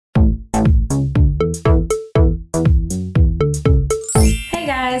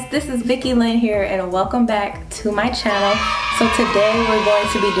is Vickie Lynne here and welcome back to my channel. So today we're going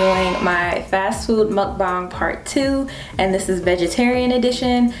to be doing my fast food mukbang part 2, and this is vegetarian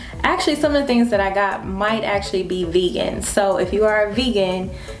edition. Actually, some of the things that I got might actually be vegan. So if you are a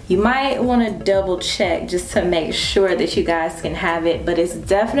vegan, you might want to double check just to make sure that you guys can have it, but it's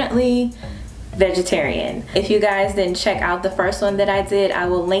definitely vegetarian. If you guys didn't check out the first one that I did, I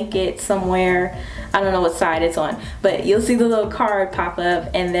will link it somewhere. I don't know what side it's on, but you'll see the little card pop up,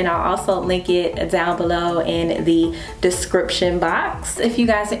 and then I'll also link it down below in the description box. If you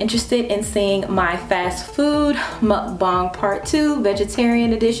guys are interested in seeing my fast food mukbang part 2,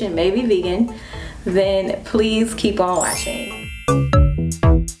 vegetarian edition, maybe vegan, then please keep on watching.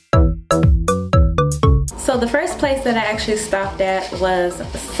 So the first place that I actually stopped at was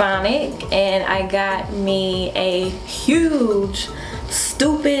Sonic, and I got me a huge,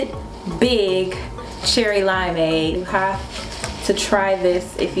 stupid, big cherry limeade. You have to try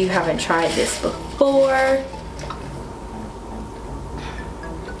this if you haven't tried this before.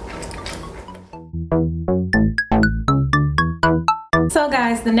 So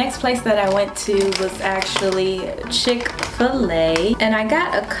guys, the next place that I went to was actually Chick-fil-A, and I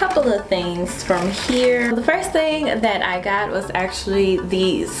got a couple of things from here. The first thing that I got was actually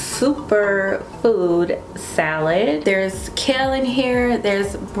the super food salad. There's kale in here,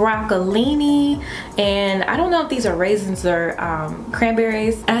 there's broccolini, and I don't know if these are raisins or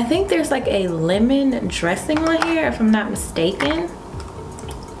cranberries. And I think there's like a lemon dressing on here if I'm not mistaken.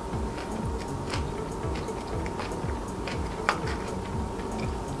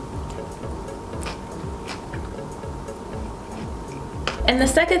 And the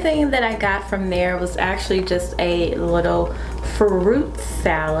second thing that I got from there was actually just a little fruit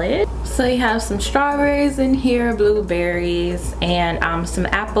salad. So you have some strawberries in here, blueberries, and some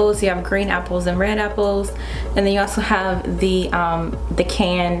apples. You have green apples and red apples, and then you also have the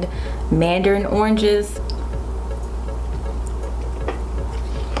canned mandarin oranges.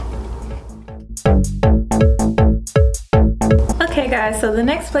 Okay guys, so the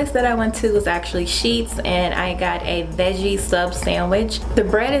next place that I went to was actually Sheetz, and I got a veggie sub sandwich. The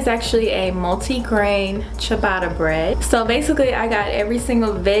bread is actually a multi-grain ciabatta bread. So basically I got every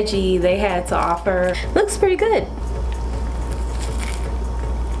single veggie they had to offer. Looks pretty good.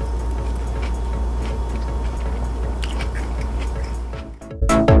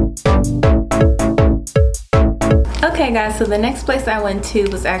 Okay guys, so the next place I went to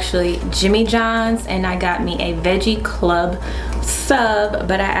was actually Jimmy John's, and I got me a veggie club sub,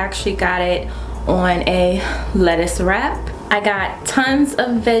 but I actually got it on a lettuce wrap. I got tons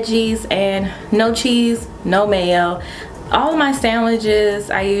of veggies and no cheese, no mayo. All my sandwiches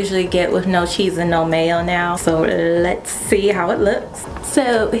I usually get with no cheese and no mayo now, so let's see how it looks.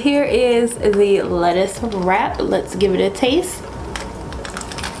 So here is the lettuce wrap. Let's give it a taste.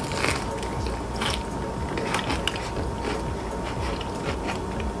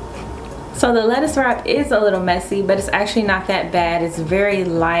 So the lettuce wrap is a little messy, but it's actually not that bad. It's very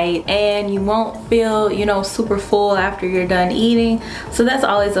light, and you won't feel, you know, super full after you're done eating. So that's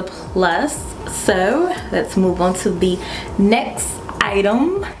always a plus. So let's move on to the next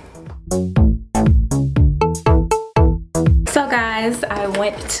item. So guys, I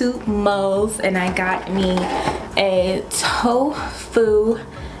went to Moe's and I got me a tofu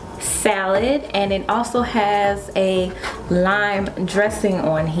salad, and it also has a lime dressing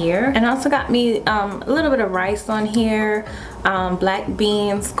on here, and I also got me a little bit of rice on here, black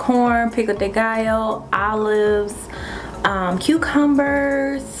beans, corn, pico de gallo, olives,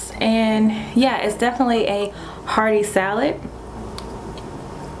 cucumbers, and yeah, it's definitely a hearty salad.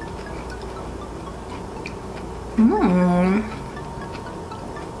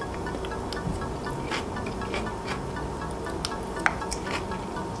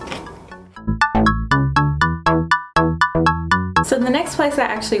 So the next place I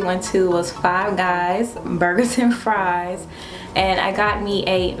actually went to was Five Guys Burgers and Fries, and I got me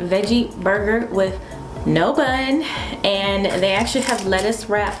a veggie burger with no bun, and they actually have lettuce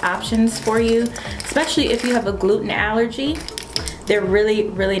wrap options for you, especially if you have a gluten allergy. They're really,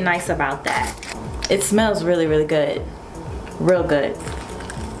 really nice about that. It smells really, really good. Real good.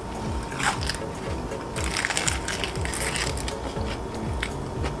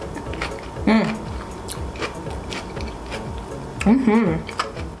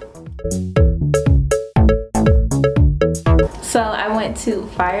 So I went to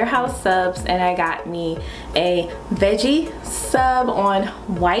Firehouse Subs and I got me a veggie sub on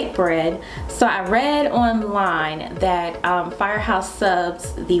white bread. So I read online that Firehouse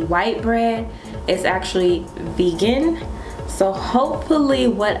Subs, the white bread, is actually vegan. So hopefully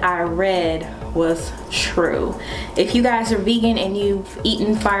what I read was true. If you guys are vegan and you've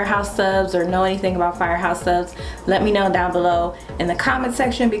eaten Firehouse subs or know anything about Firehouse subs, let me know down below in the comment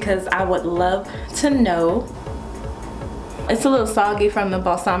section, because I would love to know. It's a little soggy from the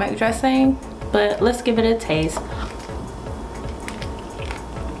balsamic dressing, but let's give it a taste.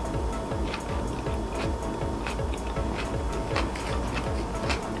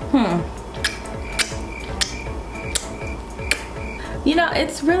 You know,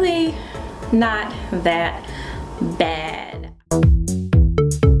 it's really not that bad.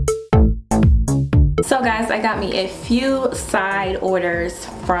 So guys, I got me a few side orders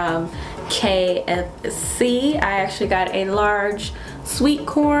from KFC. I actually got a large sweet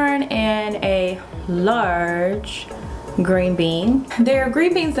corn and a large green bean. Their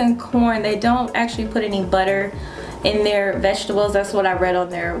green beans and corn, they don't actually put any butter in their vegetables. That's what I read on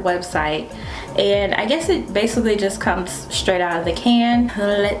their website, and I guess it basically just comes straight out of the can.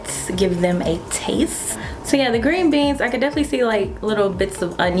 Let's give them a taste. So yeah, the green beans, I could definitely see like little bits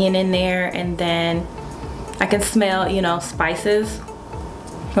of onion in there, and then I can smell, you know, spices.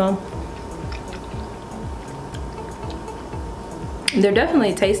 So they're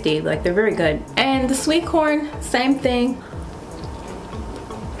definitely tasty, like they're very good. And the sweet corn, same thing.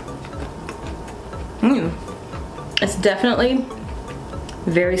 It's definitely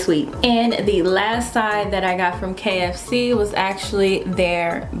very sweet. And the last side that I got from KFC was actually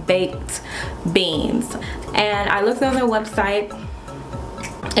their baked beans. And I looked on their website,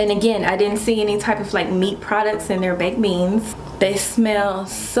 and again, I didn't see any type of like meat products in their baked beans. They smell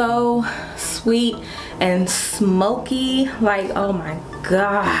so sweet and smoky, like, oh my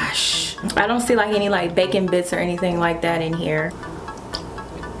gosh. I don't see like any like bacon bits or anything like that in here.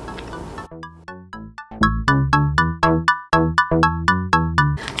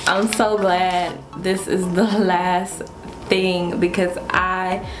 I'm so glad this is the last thing, because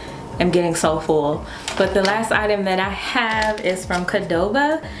I am getting so full. But the last item that I have is from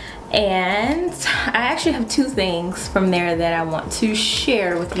Adobe, and I actually have two things from there that I want to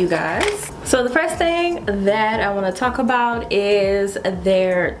share with you guys. So the first thing that I want to talk about is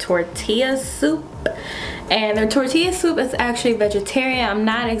their tortilla soup. And their tortilla soup is actually vegetarian. I'm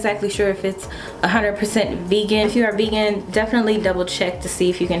not exactly sure if it's 100% vegan. If you are vegan, definitely double check to see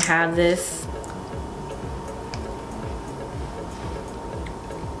if you can have this.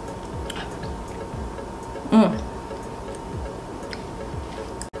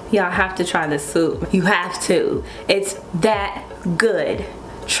 Y'all have to try this soup. You have to. It's that good.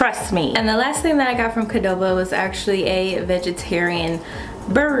 Trust me. And the last thing that I got from Adobe was actually a vegetarian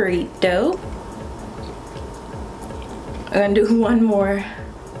burrito. I'm gonna do one more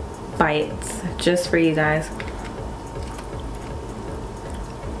bite just for you guys.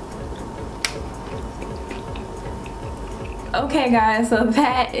 Okay guys, so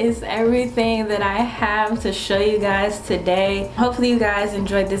that is everything that I have to show you guys today. Hopefully you guys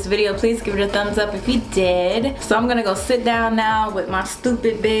enjoyed this video. Please give it a thumbs up if you did. So I'm gonna go sit down now with my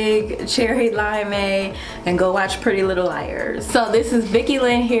stupid big cherry limeade and go watch Pretty Little Liars. So this is Vicky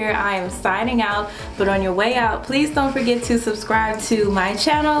Lynn here. I am signing out, but on your way out, please don't forget to subscribe to my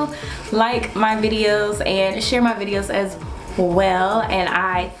channel, like my videos, and share my videos as well. And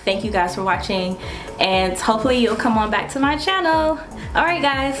I thank you guys for watching, and hopefully you'll come on back to my channel. All right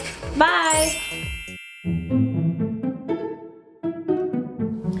guys, bye.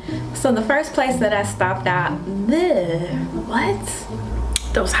 So the first place that I stopped at, what?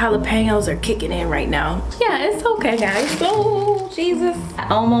 Those jalapenos are kicking in right now. Yeah, it's okay guys. Oh Jesus, I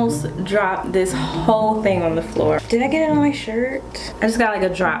almost dropped this whole thing on the floor. Did I get it on my shirt? I just got like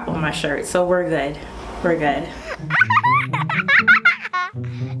a drop on my shirt, so we're good.